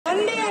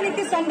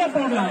எடுத்து சண்டை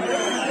போடலாம்.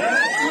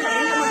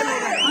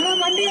 ஆனா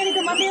வண்டி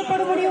எடுத்து மண்டையை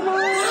போட முடியுமா?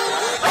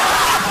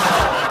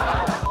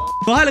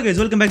 Hello guys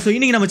welcome back. So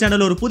இன்னைக்கு நம்ம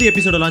சேனல்ல ஒரு புதிய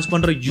எபிசோட லான்ச்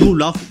பண்றோம். You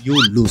love you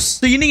lose.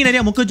 So இன்னைக்கு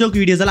நிறைய முக்க ஜோக்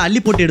வீடியோஸ் எல்லாம் அள்ளி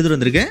போட்டு எடுத்து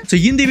வந்திருக்கேன். சோ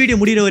இந்த வீடியோ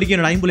முடியற வரைக்கும்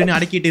என்னோட ஐம்புலனே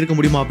அடக்கிட்டு இருக்க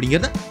முடியுமா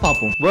அப்படிங்கறத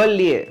பாப்போம்.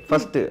 வேர்ல்ட்லயே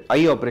ஃபர்ஸ்ட் ஐ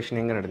ஆபரேஷன்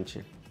எங்க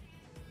நடந்துச்சு?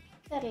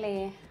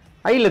 தெரியலையே.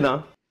 ஐல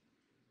தான்.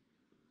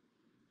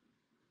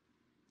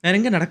 வேற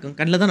எங்க நடக்கும்?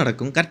 கண்ணுல தான்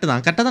நடக்கும்.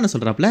 கரெக்ட்டா தான்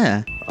சொல்றாப்ல.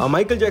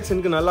 மைக்கேல்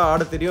ஜாக்சனுக்கு நல்லா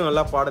ஆட தெரியும்,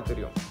 நல்லா பாட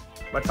தெரியும்.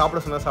 பட்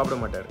சாப்பிட சொன்னா சாப்பிட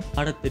மாட்டாரு.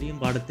 பாட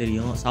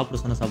தெரியும், சாப்பிட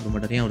சொன்னா சாப்பிட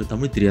மாட்டாரு. ஏன் அவருக்கு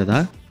தமிழ் தெரியாதா?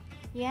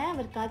 ஏன்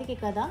அவர் காது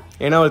கேட்காதா?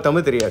 ஏன்னா அவருக்கு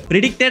தமிழ் தெரியாது.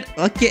 பிரெடிக்டட்.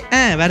 ஓகே.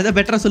 வேற ஏதாவது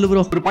பெட்டரா சொல்லு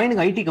ப்ரோ. ஒரு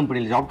பையனுக்கு ஐடி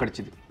கம்பெனில ஜாப்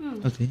கிடைச்சது.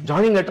 ஓகே.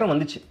 ஜாயினிங் லெட்டர்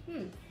வந்துச்சு.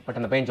 பட்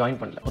அந்த பையன் ஜாயின்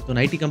பண்ணல.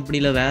 ஒருத்தன் ஐடி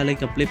கம்பெனில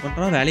வேலைக்கு அப்ளை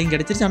பண்றான், வேலையும்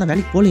கிடைச்சிருச்சு, ஆனா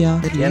வேலைக்கு போலையா?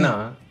 ஏன்னா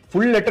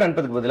ஃபுல் லெட்டர்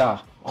அனுப்புறதுக்கு பதிலா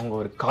அவங்க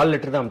ஒரு கால்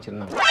லெட்டர் தான்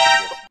அனுப்பிச்சிருந்தாங்க.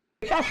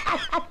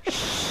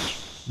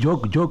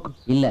 ஜோக்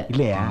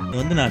இல்லையா?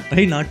 வந்து நான்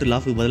ட்ரை நாட் டு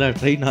லாஃப்க்கு பதிலா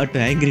ட்ரை நாட்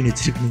டு ஆங்கிரின்னு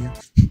வச்சிருக்கேன்.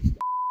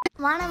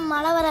 வானம்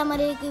மழை வர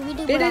மாதிரி இருக்கு.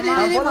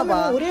 வீட்டுக்கு போலாமா?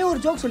 ஒரே ஒரு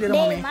ஜோக்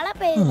சொல்லிடுறேன் மாமே. மழை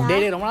பெய்யுதா?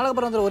 டேய் ரொம்ப நாளுக்கு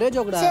அப்புறம் ஒரே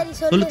ஜோக்டா. சரி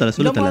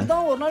சொல்லு தல.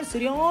 தான் ஒரு நாள்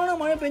சரியான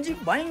மழை பெஞ்சு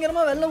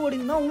பயங்கரமா வெள்ளம்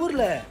ஓடினா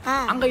ஊர்ல.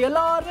 அங்க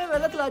எல்லாரும்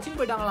வெள்ளத்துல அச்சிட்டு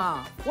போயிட்டாங்களாம்.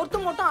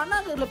 ஒருத்தன் மட்டும் அண்ணா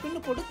கையில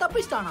பின்னு போட்டு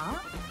தப்பிச்சிட்டானா.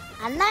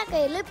 அண்ணா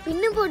கையில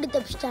பின்னு போட்டு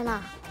தப்பிச்சிட்டானா?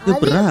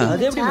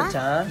 அது எப்படி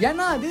மச்சான்?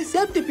 ஏன்னா அது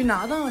சேஃப்டி பின்னா.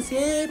 அதான்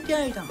சேஃப்டி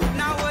ஆயிட்டான்.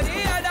 நான் ஒரே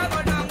அடா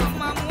கொடாங்க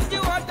அம்மா மூஞ்சி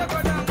ஓட்ட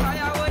கொடாங்க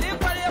காயா ஒரே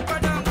பழைய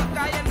படாங்க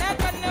காயனே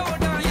கண்ணே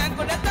ஓடும் என்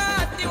கூட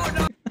தாத்தி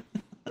ஓடும்.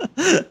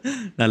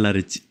 நல்லா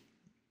இருந்துச்சு.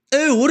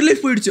 ஒரு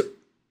லைஃப் போயிடுச்சு.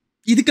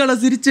 இதுக்கான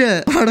சிரிச்ச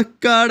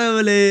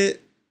அடக்காடவளே.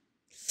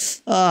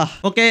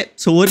 ஓகே.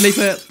 ஸோ ஒரு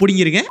லைஃபை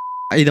பிடிங்கிருங்க.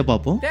 இதை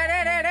பார்ப்போம்.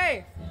 டேய்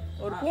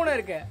ஒரு பூனை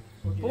இருக்கு.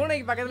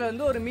 பூனைக்கு பக்கத்துல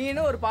வந்து ஒரு மீன்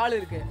ஒரு பால்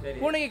இருக்கு.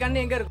 பூனைக்கு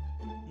கண்ணு எங்க இருக்கு?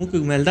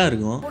 மூக்குக்கு மேல தான்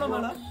இருக்கும்.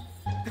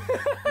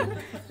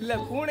 இல்ல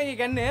பூனைக்கு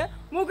கண்ணு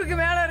மூக்குக்கு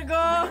மேல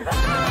இருக்கும்.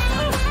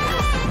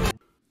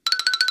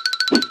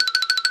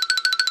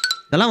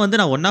 இதெல்லாம் வந்து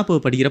நான் 1ஆப்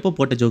படிக்கிறப்ப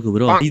போட்ட ஜோக்கு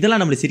ப்ரோ. இதெல்லாம்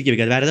நம்மள சிரிக்க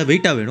வைக்காது. வேற ஏதாவது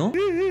வெயிட்டா வேணும்.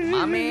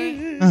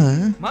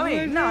 மாமே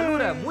என்ன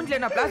அழுவுற? மூஞ்சில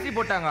என்ன பிளாஸ்டிக்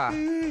போட்டாங்க?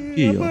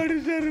 ஐயோ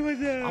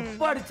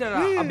அப்பா அடிச்சாரா?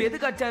 அப்படி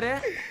எதுக்கு அடிச்சாரு?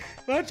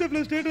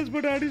 வாட்ஸ்அப்ல ஸ்டேட்டஸ்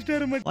போட்டு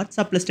அடிச்சிட்டாரு மச்சான்.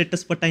 வாட்ஸ்அப்ல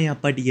ஸ்டேட்டஸ் போட்டா ஏன்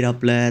அப்பா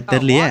அடிக்கிறாப்ல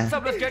தெரியலையே.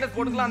 வாட்ஸ்அப்ல ஸ்டேட்டஸ்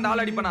போட்டுக்கலாம் அந்த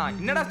ஆள் அடிப்பனா.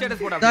 என்னடா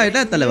ஸ்டேட்டஸ் போட்டா?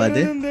 என்ன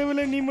தலைவாது?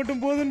 தேவல நீ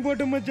மட்டும் போதுன்னு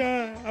போட்டு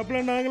மச்சான்.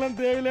 அப்பலாம் நாங்கலாம்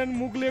தேவலன்னு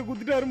மூக்குலயே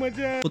குத்திட்டாரு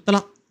மச்சான்.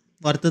 குத்தலாம்.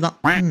 வருத்துதான்.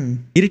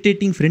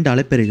 Irritating friend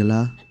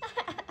அழைப்பீர்களா?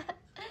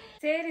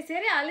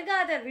 சரி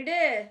அழுகாத விடு.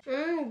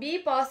 B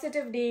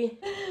positive D.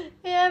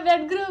 ஏன்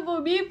பிளட் குரூப்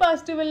பி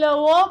பாசிட்டிவ் இல்ல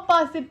ஓ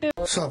பாசிட்டிவ்.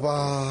 சபா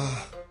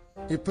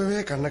இப்பவே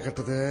கண்ணை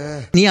கட்டுது.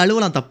 நீ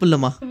அழுவலாம், தப்பு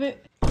இல்லம்மா.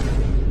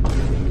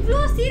 இவ்ளோ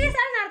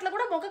சீரியஸான நேரத்துல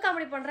கூட மொக்க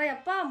காமெடி பண்ற.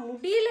 அப்பா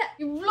முடியல.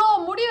 இவ்ளோ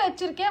முடி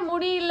வச்சிருக்கேன்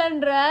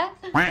முடியலன்ற.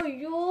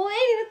 ஐயோ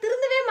நீ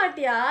திருந்தவே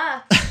மாட்டியா?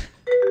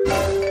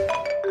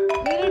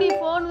 இருடி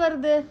போன்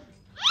வருது.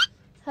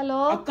 ஹலோ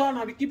அக்கா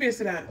நான் விக்கி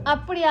பேசுறேன்.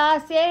 அப்படியா?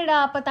 சரிடா.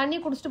 அப்ப தண்ணி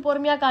குடிச்சிட்டு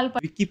பொறுமையா கால்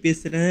பண்ணு. விக்கி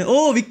பேசுறேன். ஓ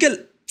விக்கல்.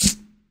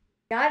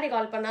 யாரடி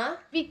கால் பண்ணா?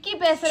 விக்கி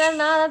பேசுறேன்.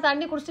 நான் தான்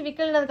தண்ணி குடிச்சிட்டு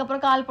விக்கல்னதுக்கு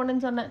அப்புறம் கால்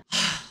பண்ணுன்னு சொன்னேன்.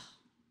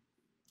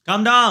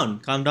 Calm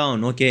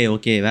down.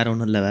 ஓகே. வேற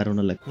ஒண்ணும்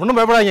இல்ல. ஒண்ணும்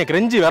பயப்படாதீங்க.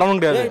 கிரெஞ்சி வேற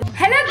ஒண்ணும் கிடையாது.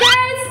 Hello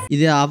guys.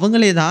 இது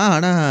அவங்களே தான்,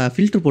 ஆனா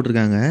ஃபில்டர்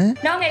போட்டுருக்காங்க.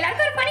 நான்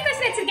எல்லாருக்கும் ஒரு பணி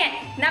கொஸ்டின் வச்சிருக்கேன்.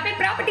 நான் போய்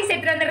ப்ராப்பர்ட்டி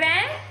செட்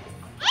வந்துறேன்.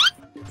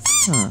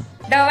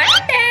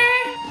 டவட்டே.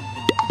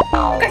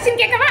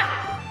 கொஸ்டின் கேட்கவா?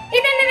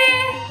 இது என்னது?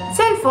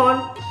 செல்போன்.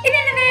 இது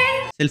என்னது?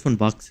 Cellphone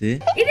box.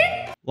 இது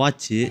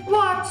வாட்ச்.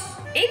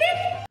 இது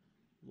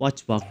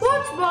வாட்ச் பாக்ஸ்.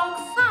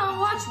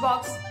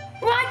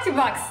 Watch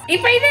box.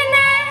 இப்போ இது என்ன?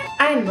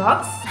 Iron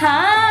box.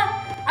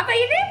 அப்ப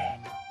இது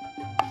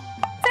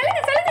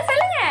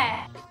சொல்லுங்க.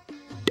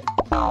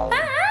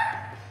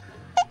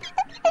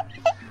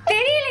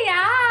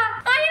 தெரியலையா?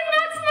 Iron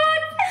box.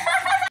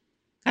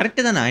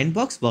 கரெக்ட் தானே? அயர்ன்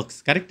பாக்ஸ்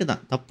கரெக்ட்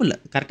தான், தப்பு இல்ல.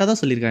 கரெக்டா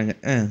தான் சொல்லிருக்காங்க.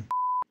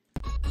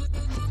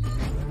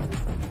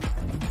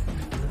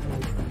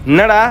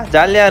 என்னடா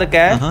ஜாலியா இருக்க?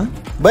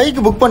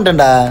 Bike book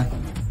பண்ணிட்டேன்டா.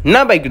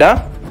 என்ன பைக்டா?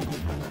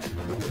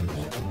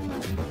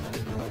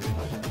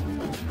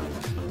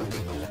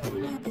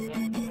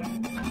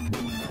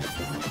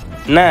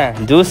 என்ன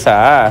ஜூஸா?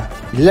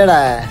 இல்லடா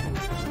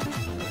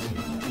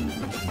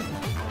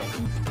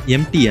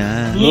எம்டியா?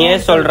 நீயே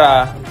சொல்றா.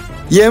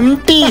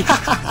 Empty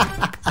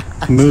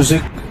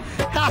music.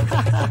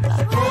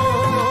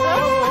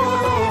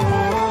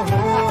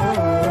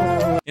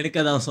 எனக்கு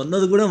அதான்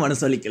சொன்னது கூட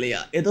மனசு வலிக்கலையா?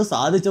 ஏதோ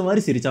சாதிச்ச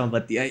மாதிரி சிரிச்சான்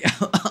பாத்தியா?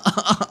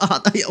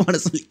 அதான் என்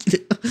மனசு வலிக்குது.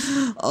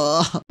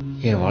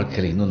 என்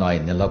வாழ்க்கையில் இன்னும் நான்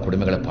இந்த எல்லா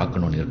குடும்பங்களை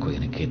பார்க்கணும்னு இருக்கும்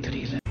எனக்கே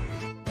தெரியல.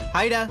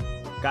 ஹாய்டா.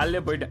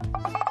 காலையில போயிட்டேன்.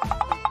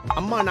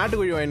 அம்மா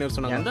நாட்டுக்கோழி வாங்கிட்டு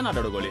சொன்னாங்க. எந்த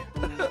நாட்டோட கோழி?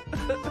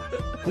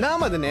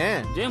 நான் மதனே.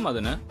 ஜெயம்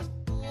மதனே.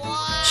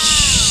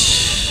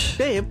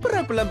 டேய்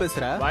எப்பற இப்பலாம்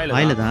பேசுற?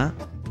 வாயில தான்.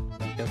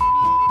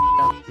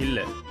 இல்ல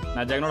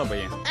நான் ஜெகனோட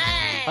பையன்.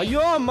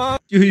 ஐயோ அம்மா.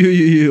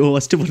 ஐயோ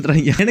ஃபர்ஸ்ட்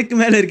பண்றாங்க. எனக்கு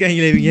மேல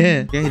இருக்காங்களே இவங்க.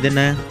 இது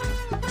என்ன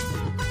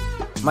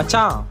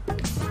மச்சான்?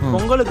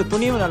 பொங்கலுக்கு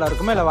துணிவு நல்லா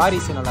இருக்குமா இல்ல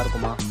வாரிசு நல்லா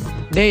இருக்குமா?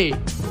 டேய்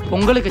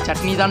பொங்கலுக்கு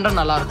சட்னி தான்டா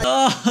நல்லா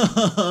இருக்கும்.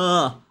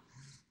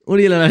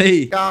 முடியல.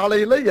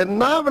 காலையில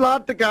என்ன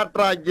விளையாட்டு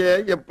காட்டுறாங்க,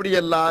 எப்படி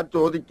எல்லாம்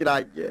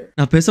சோதிக்கிறாங்க.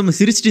 நான் பேசாம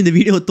சிரிச்சிட்டு இந்த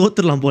வீடியோ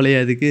தோத்துடலாம் போலயே.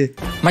 அதுக்கு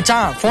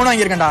மச்சான் போன்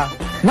வாங்கியிருக்கேன்டா.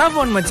 என்ன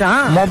போன்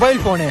மச்சான்?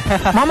 Mobile phone.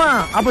 மாமா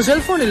அப்ப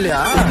செல்போன்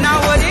இல்லையா?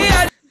 நான் ஒரே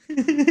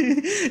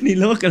நீ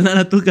லோக்கல் தான்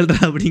நான் தூக்கல்றா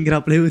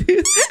அப்படிங்கிறாப்ல இவரு.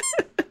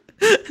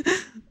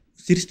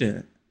 சிரிச்சிட்டேன்.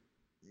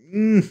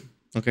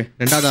 ஓகே,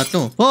 ரெண்டாவது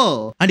ஆட்டம்.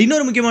 அண்ட்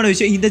இன்னொரு முக்கியமான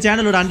விஷயம், இந்த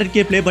சேனலோட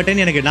 100K ப்ளே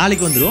பட்டன் எனக்கு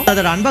நாளைக்கு வந்துடும்.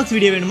 அதோட அன்பாக்ஸ்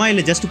வீடியோ வேணுமா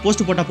இல்ல ஜஸ்ட்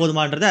போஸ்ட் போட்டா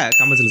போதுமான்றத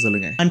கமெண்ட்ஸ்ல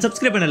சொல்லுங்க. அண்ட்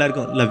சப்ஸ்கிரைப் பண்ண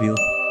எல்லாருக்கும் லவ் யூ.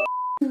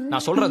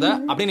 நான் சொல்றத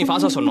அப்படியே நீ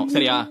ஃபாஸ்டா சொல்லணும்,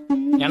 சரியா?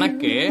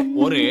 எனக்கு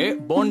ஒரு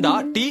போண்டா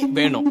டீ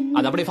வேணும்.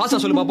 அது அப்படியே ஃபாஸ்டா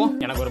சொல்லு பாப்போம்.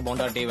 எனக்கு ஒரு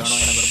போண்டா டீ வேணும்,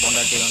 எனக்கு ஒரு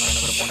போண்டா டீ வேணும்,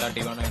 எனக்கு ஒரு போண்டா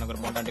டீ வேணும், எனக்கு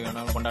ஒரு போண்டா டீ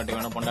வேணும், போண்டா டீ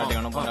வேணும், போண்டா டீ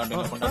வேணும், போண்டா டீ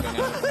வேணும், போண்டா டீ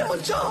வேணும்.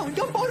 மச்சான்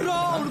இங்க போறா,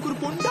 உனக்கு ஒரு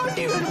போண்டா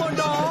டீ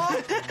வேணும்டா.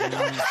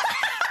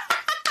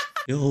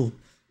 யோ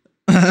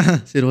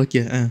சரி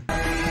ஓகே.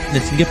 இந்த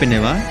சிங்க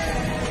பெண்ணேவா?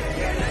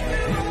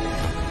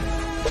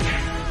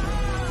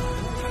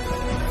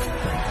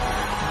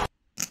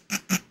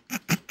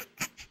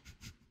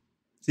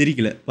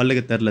 சிரிக்கல, பல்லக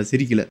தரல,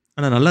 சிரிக்கல.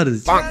 ஆனா நல்லா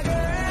இருந்துச்சு.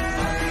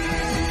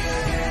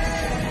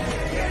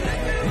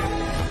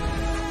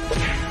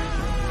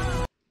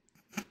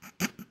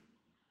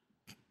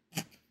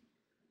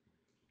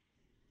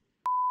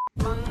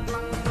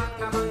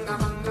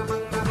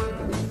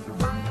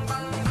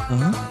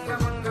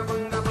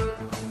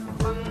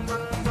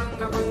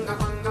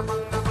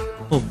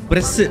 ஓ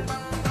பிரஸ்.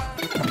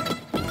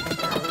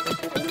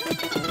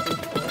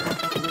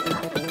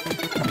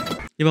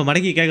 இப்போ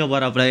மடக்கி கேட்க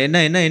போறாப்ல,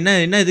 என்ன என்ன என்ன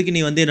என்ன இதுக்கு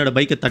நீ வந்து என்னோட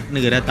பைக்கை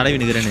தட்டுனுக்கிற,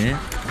 தடவி நிற்கிறேன்னு.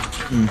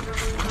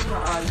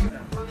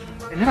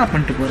 என்னடா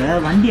பண்ணிட்டு போற?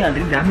 வண்டி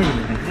ஆல்ரெடி டேமேஜ்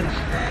இருக்கு.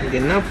 இது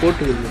என்ன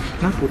போட்டுருக்கு?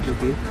 என்ன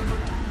போட்டுருக்கு?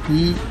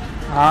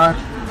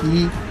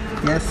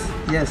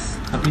 PRESS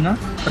அப்படின்னா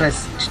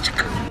பிரஸ்.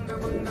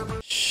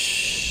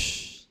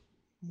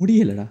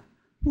 முடியலடா,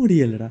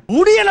 முடியலடா,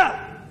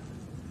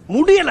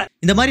 முடியல.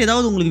 இந்த மாதிரி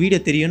ஏதாவது உங்களுக்கு வீடியோ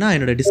தெரியும்னா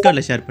என்னோட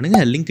டிஸ்கார்ட்ல ஷேர் பண்ணுங்க.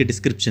 லிங்க்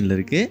டிஸ்கிரிப்ஷன்ல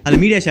இருக்கு. அது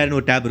மீடியா ஷேர்னு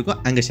ஒரு டேப் இருக்கும்,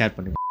 அங்க ஷேர்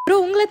பண்ணுங்க. ப்ரோ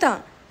உங்களை தான்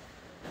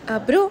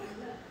ப்ரோ,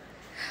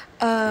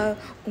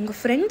 உங்கள்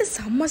ஃப்ரெண்டு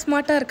செம்ம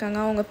ஸ்மார்ட்டாக இருக்காங்க.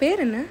 அவங்க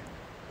பேர் என்ன?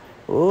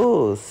 ஓ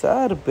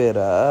சார்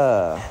பேரா?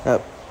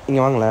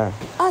 இங்கே வாங்களேன்.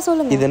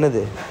 சொல்லுங்க. இது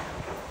என்னது?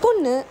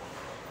 பொண்ணு.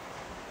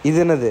 இது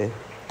என்னது?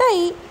 டை.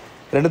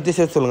 ரெண்டுத்தையும்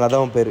சேர்த்து சொல்லுங்க,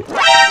 அதான் பேர்.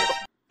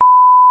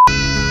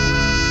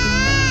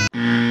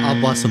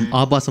 ஆபாசம்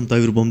ஆபாசம்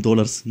தவிர்ப்போம்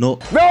தோழர்ஸ். நோ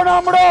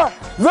வேணாம்டா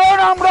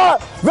வேணாம்டா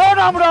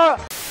வேணாம்டா.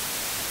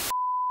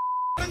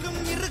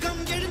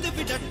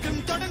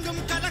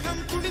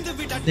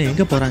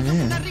 எங்க போறாங்க?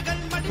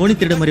 போனி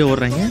திருட மாதிரி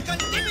ஓடுறாங்க.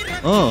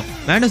 ஓ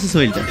மேனஸ்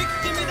சொல்லிட்டு.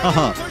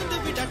 ஆஹா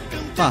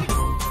பா.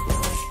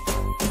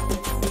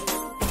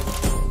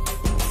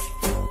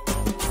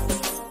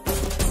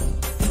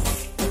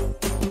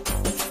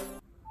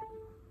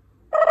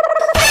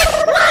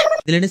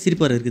 இதுல என்ன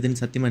சிரிப்பாரு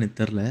இருக்குதுன்னு சத்தியமா எனக்கு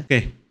தெரியல.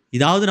 ஓகே,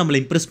 இதாவது நம்மள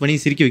இம்ப்ரெஸ் பண்ணி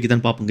சிரிக்க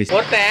வைக்கதான் பாப்போம்.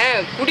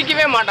 ஒருத்தன்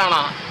குடிக்கவே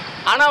மாட்டானா,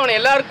 ஆனா அவனை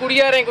எல்லாரும்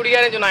குடியாரேன்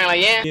குடியாரேன்னு சொன்னாங்களா?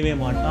 ஏன் குடிக்கவே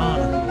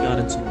மாட்டான்,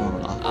 குடியாரன்னு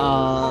சொல்லுவாங்களா?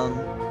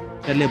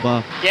 தெரியலப்பா.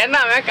 என்ன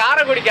அவன் கார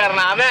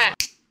குடிக்காரனா? அவன்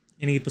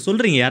எனக்கு இப்ப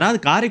சொல்றீங்க, யாராவது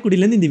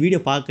காரைக்குடியில இருந்து இந்த வீடியோ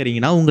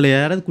பாக்குறீங்கன்னா உங்களை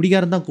யாராவது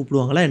குடிகாரன் தான்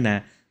கூப்பிடுவாங்களா என்ன?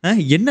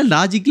 என்ன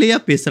லாஜிக்லயா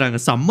பேசுறாங்க?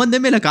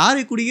 சம்பந்தமே இல்ல.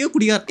 காரைக்குடியே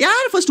குடிகார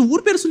யார் ஃபர்ஸ்ட்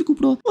ஊர் பேரை சொல்லி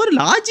கூப்பிடுவோம்? ஒரு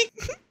லாஜிக்.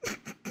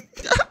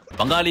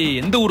 பங்காளி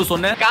எந்த ஊரு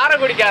சொன்ன? கார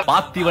குடிக்கார.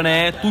 பாத்திவனே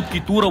தூக்கி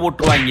தூர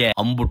ஓட்டுவாங்க.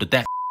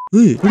 அம்புட்டுதே.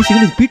 ஏய்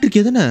குடிச்சிங்க பீட்டர்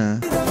கேதன.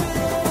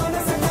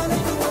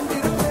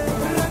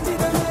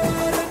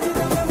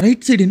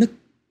 ரைட் சைடு என்ன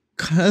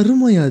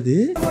கருமையாது?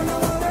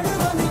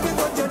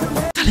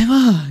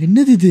 தலைவா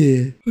என்னது இது?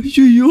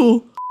 ஐயோ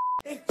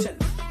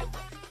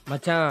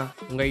மச்சான்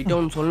உங்க கிட்ட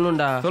ஒன்னு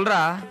சொல்லணும்டா. சொல்றா.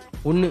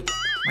 ஒன்னு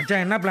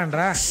மச்சான் என்ன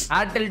பிளான்டா?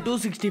 ஏர்டெல்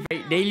 265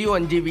 டெய்லியும்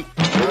 1 GB.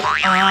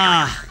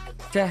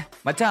 சே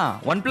மச்சான்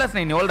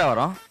 1+9 எவ்வளோடா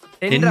வரும்?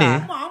 என்ன?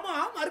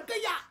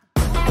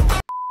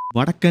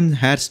 வடக்கன்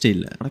ஹேர்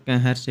ஸ்டைல்.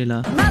 வடக்கன் ஹேர் ஸ்டைலா?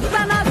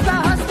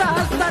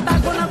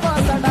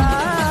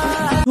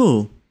 ஓ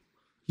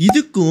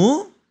இதுக்கும்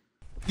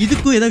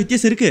இதுக்கும் ஏதாவது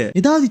வித்தியாசம் இருக்கு?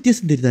 ஏதாவது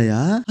வித்தியாசம் தெரியுதாயா?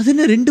 அது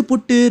என்ன 2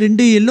 பொட்டு,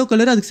 2 எல்லோ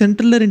கலர், அதுக்கு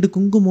சென்டர்ல 2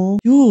 குங்குமம்.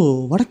 யோ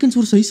வடக்கன்ஸ்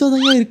ஒரு சைஸா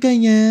தான்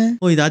இருக்காங்க.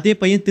 ஓ இது அதே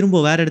பையன்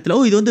திரும்ப வேற இடத்துல.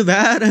 ஓ இது வந்து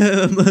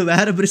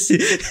வேற பிரஷ்,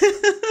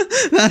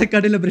 வேற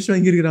கடையில பிரஷ்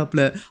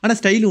வாங்கியிருக்கிறாப்ல. ஆனா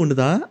ஸ்டைல்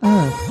ஒண்ணுதான்.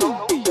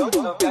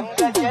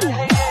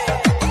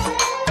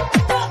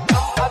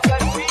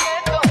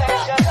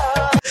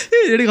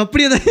 எனக்கு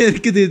அப்படியே தான்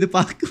இருக்குது இது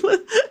பார்க்கும்போது.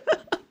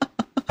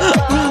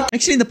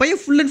 ஆக்சுவலி இந்த பையன்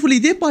ஃபுல் அண்ட் ஃபுல்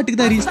இதே பாட்டுக்கு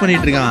தான் ரீல்ஸ்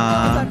பண்ணிட்டு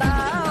இருக்கான்.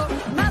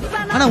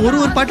 ஆனா ஒரு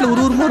பாட்டுல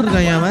ஒரு மோர்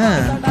இருக்கான்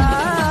அவன்.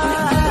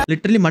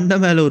 லிட்டரலி மண்டை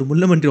மேல ஒரு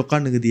முள்ள மண்டி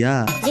உட்காந்துக்குதியா?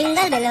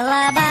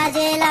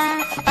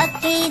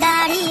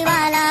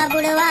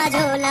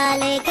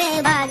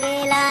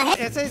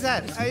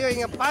 சார் ஐயோ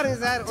இங்க பாருங்க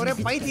சார், ஒரே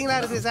பைத்தியங்களா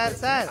இருக்கு சார்.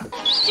 சார்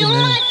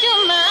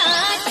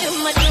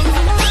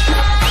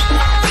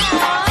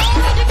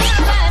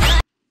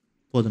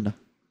போதுண்டா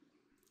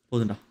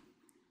போதுண்டா,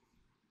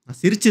 நான்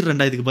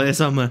சிரிச்சிடுறேன்டா. இதுக்கு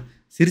பேசாம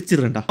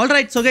சிரிச்சிடுறேன்டா.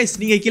 ஆல்ரைட், ஸோ கைஸ்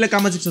நீங்க கீழே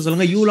காமெண்ட் செக்ஷன்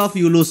சொல்லுங்க யூ லாஃப்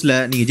யூ லூஸ்ல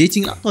நீங்க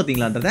ஜெயிச்சிங்களா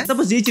தோத்தீங்களான்றத.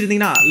 சப்போஸ்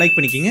ஜெயிச்சிருந்தீங்கன்னா லைக்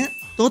பண்ணிக்கிங்க,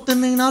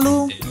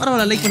 தோத்துனீங்கனாலும்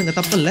பரவாயில்ல, லைக் பண்ணுங்க,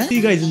 தப்பு இல்லை. See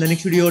you guys in the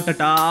next video.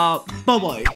 Tata, bye bye.